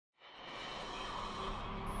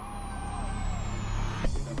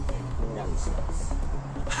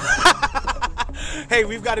Hey,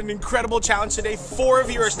 we've got an incredible challenge today. 4 of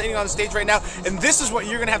you are standing on the stage right now, and this is what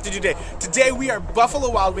you're gonna have to do today. Today we are Buffalo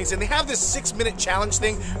Wild Wings, and they have this 6-minute challenge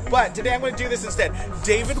thing, but today I'm gonna do this instead.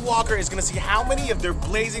 David Walker is gonna see how many of their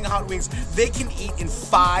blazing hot wings they can eat in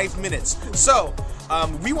 5 minutes. So,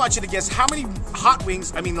 we want you to guess how many hot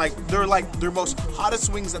wings, like their most hottest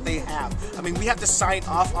wings that they have. I mean, we have to sign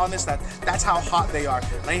off on this, that's how hot they are.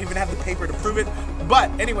 And I even have the paper to prove it. But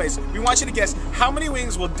anyways, we want you to guess how many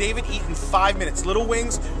wings will David eat in 5 minutes. Little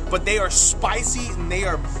wings, but they are spicy and they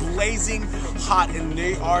are blazing hot and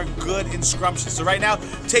they are good and scrumptious. So right now,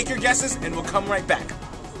 take your guesses and we'll come right back.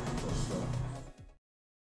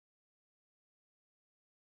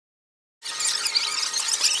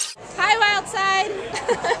 Hi, Wildside.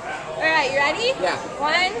 All right, you ready? Yeah.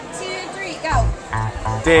 1, 2, 3, go.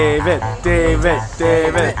 David. Come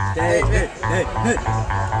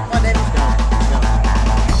on, David.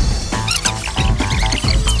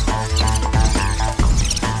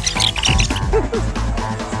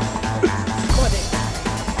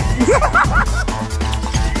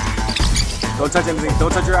 Don't touch anything.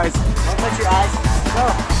 Don't touch your eyes. Don't touch your eyes. Go.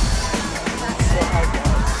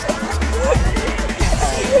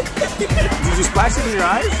 Did you splash it in your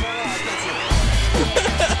eyes?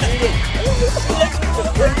 Read it.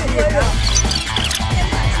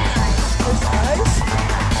 His eyes?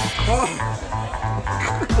 Oh.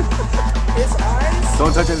 His eyes?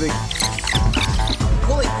 Don't touch anything.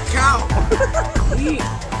 Holy cow. Eat.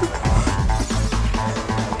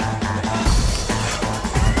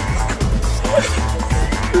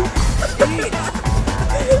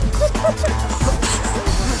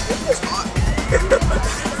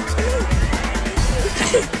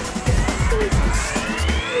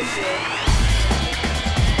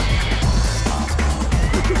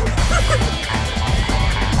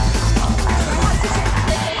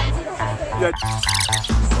 Yeah.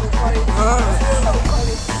 So funny.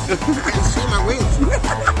 I can see my wings.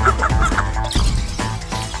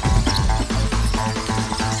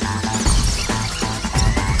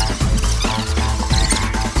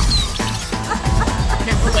 I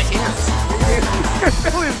can't put my hands.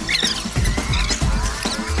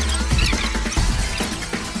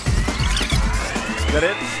 Is that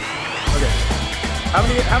it? Okay. How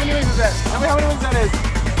many wings is that? Tell me how many wings that is.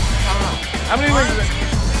 How many wings is it?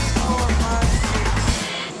 4, 5, 6.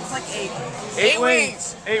 It's like 8. 8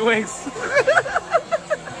 wings. 8 wings.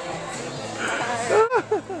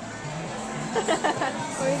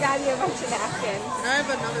 We got you a bunch of napkins. Can I have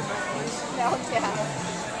another bite, please? No, yeah.